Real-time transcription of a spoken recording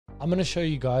I'm going to show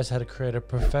you guys how to create a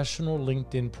professional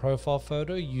LinkedIn profile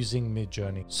photo using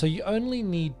Midjourney. So you only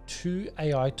need 2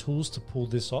 AI tools to pull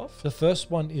this off. The first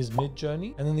one is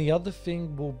Midjourney, and then the other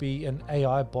thing will be an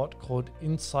AI bot called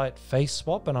Insight Face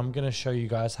Swap, and I'm going to show you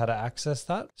guys how to access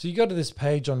that. So you go to this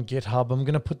page on GitHub. I'm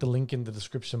going to put the link in the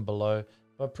description below,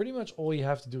 but pretty much all you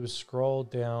have to do is scroll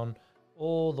down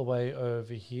all the way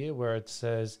over here where it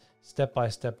says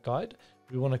step-by-step guide.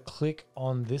 We want to click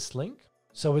on this link.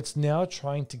 So it's now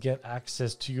trying to get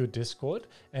access to your Discord,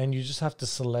 and you just have to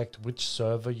select which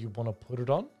server you want to put it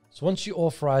on. So once you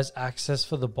authorize access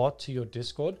for the bot to your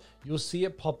Discord, you'll see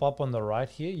it pop up on the right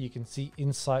here. You can see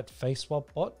Insight Face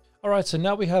Swap bot. All right, so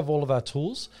now we have all of our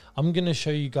tools. I'm going to show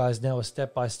you guys now a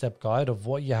step-by-step guide of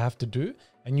what you have to do,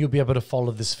 and you'll be able to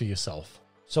follow this for yourself.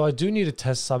 So I do need a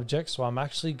test subject, so I'm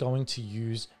actually going to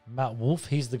use Matt Wolfe.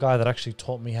 He's the guy that actually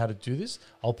taught me how to do this.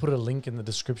 I'll put a link in the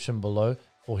description below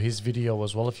for his video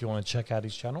as well if you want to check out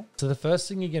his channel. So the first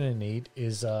thing you're going to need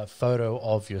is a photo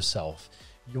of yourself.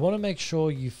 You want to make sure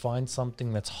you find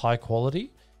something that's high quality.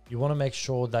 You want to make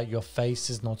sure that your face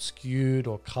is not skewed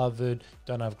or covered,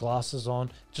 don't have glasses on,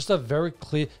 just a very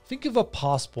clear, think of a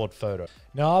passport photo.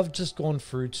 Now I've just gone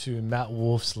through to Matt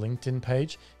Wolfe's LinkedIn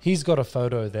page. He's got a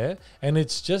photo there, and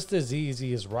it's just as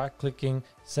easy as right clicking,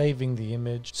 saving the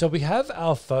image. So we have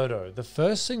our photo. The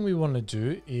first thing we want to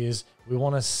do is we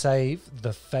want to save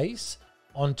the face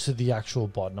onto the actual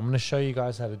bot. And I'm going to show you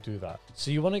guys how to do that.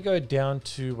 So you want to go down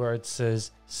to where it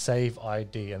says save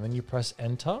ID, and then you press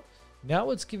enter.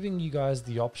 Now it's giving you guys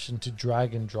the option to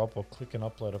drag and drop or click and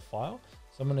upload a file.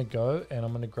 So I'm going to go and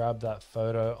I'm going to grab that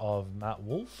photo of Matt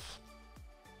Wolfe.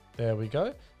 There we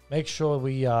go. Make sure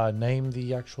we name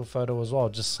the actual photo as well.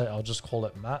 I'll just call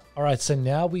it Matt. All right. So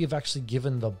now we have actually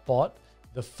given the bot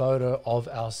the photo of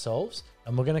ourselves,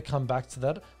 and we're going to come back to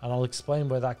that and I'll explain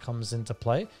where that comes into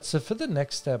play. So for the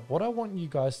next step, what I want you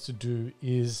guys to do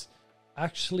is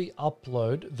actually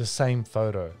upload the same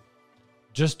photo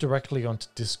just directly onto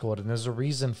Discord, and there's a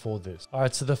reason for this. All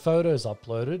right, so the photo is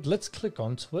uploaded. Let's click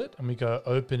onto it and we go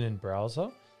open in browser.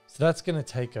 So that's going to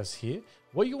take us here.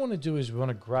 What you want to do is we want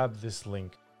to grab this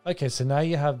link. Okay, so now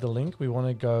you have the link. We want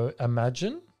to go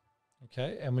imagine,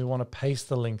 okay, and we want to paste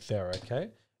the link there, okay?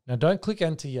 Now don't click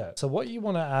enter yet. So what you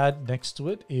want to add next to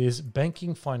it is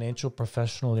banking financial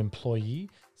professional employee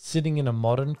sitting in a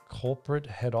modern corporate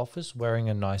head office wearing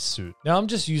a nice suit. Now I'm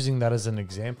just using that as an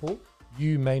example.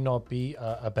 You may not be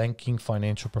a banking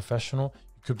financial professional.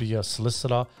 You could be a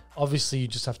solicitor. Obviously, you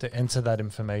just have to enter that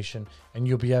information and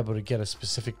you'll be able to get a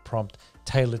specific prompt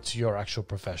tailored to your actual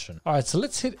profession. All right, so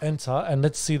let's hit enter and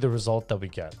let's see the result that we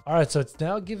get. All right, so it's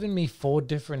now given me 4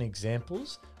 different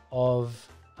examples of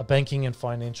a banking and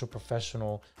financial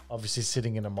professional obviously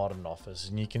sitting in a modern office.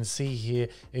 And you can see here,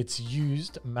 it's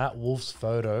used Matt Wolfe's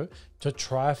photo to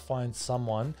try find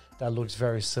someone that looks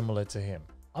very similar to him.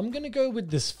 I'm going to go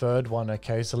with this third one,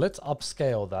 okay? So let's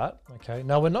upscale that, okay?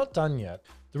 Now we're not done yet.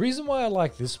 The reason why I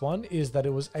like this one is that it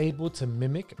was able to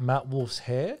mimic Matt Wolfe's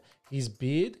hair, his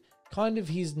beard, kind of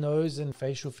his nose and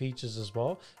facial features as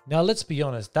well. Now let's be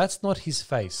honest, that's not his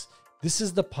face. This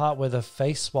is the part where the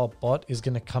face swap bot is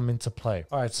going to come into play.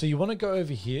 All right, so you want to go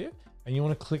over here and you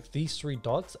want to click these 3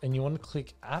 dots and you want to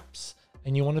click apps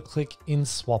and you want to click in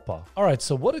swapper. All right,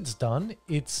 so what it's done,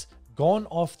 it's gone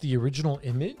off the original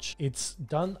image. It's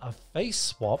done a face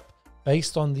swap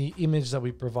based on the image that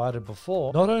we provided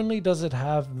before. Not only does it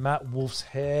have Matt Wolfe's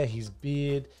hair, his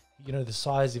beard, you know, the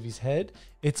size of his head,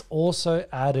 it's also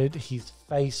added his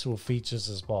facial features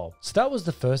as well. So that was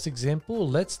the first example.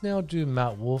 Let's now do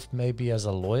Matt Wolfe maybe as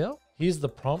a lawyer. Here's the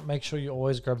prompt. Make sure you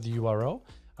always grab the URL.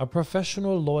 A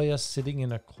professional lawyer sitting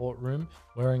in a courtroom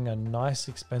wearing a nice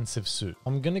expensive suit.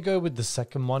 I'm going to go with the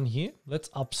second one here. Let's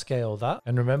upscale that.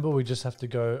 And remember, we just have to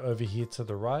go over here to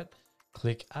the right,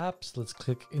 click apps. Let's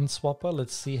click in swapper.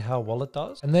 Let's see how well it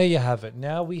does. And there you have it.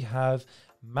 Now we have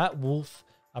Matt Wolfe,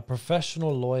 a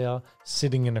professional lawyer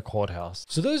sitting in a courthouse.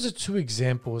 So those are 2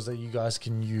 examples that you guys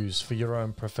can use for your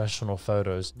own professional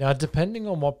photos. Now, depending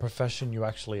on what profession you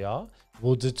actually are,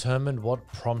 will determine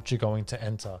what prompt you're going to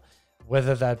enter.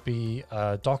 Whether that be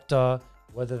a doctor,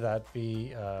 whether that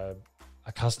be a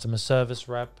customer service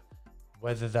rep,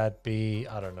 whether that be,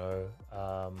 I don't know,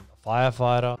 a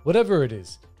firefighter, whatever it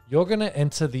is, you're going to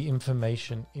enter the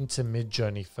information into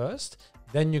Midjourney first.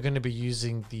 Then you're going to be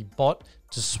using the bot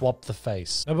to swap the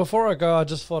face. Now, before I go, I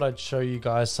just thought I'd show you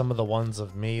guys some of the ones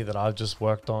of me that I've just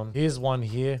worked on. Here's one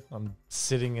here. I'm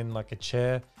sitting in like a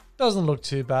chair. Doesn't look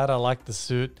too bad. I like the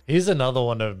suit. Here's another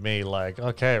one of me, like,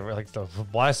 okay, like,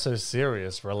 why so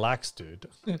serious? Relax, dude.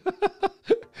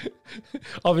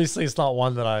 Obviously, it's not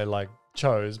one that I like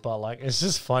chose, but like it's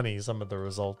just funny, some of the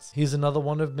results. Here's another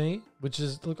one of me, which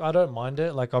is, look, I don't mind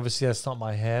it. Like obviously that's not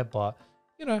my hair, but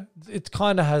you know, it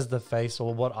kind of has the face,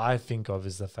 or what I think of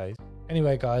as the face.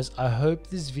 Anyway, guys, I hope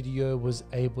this video was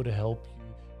able to help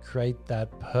you create that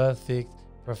perfect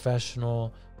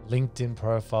professional LinkedIn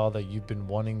profile that you've been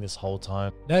wanting this whole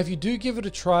time. Now, if you do give it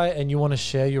a try and you want to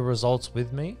share your results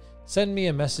with me, send me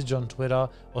a message on Twitter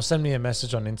or send me a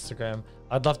message on Instagram.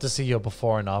 I'd love to see your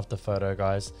before and after photo,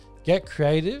 guys. Get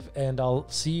creative, and I'll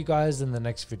see you guys in the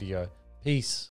next video. Peace.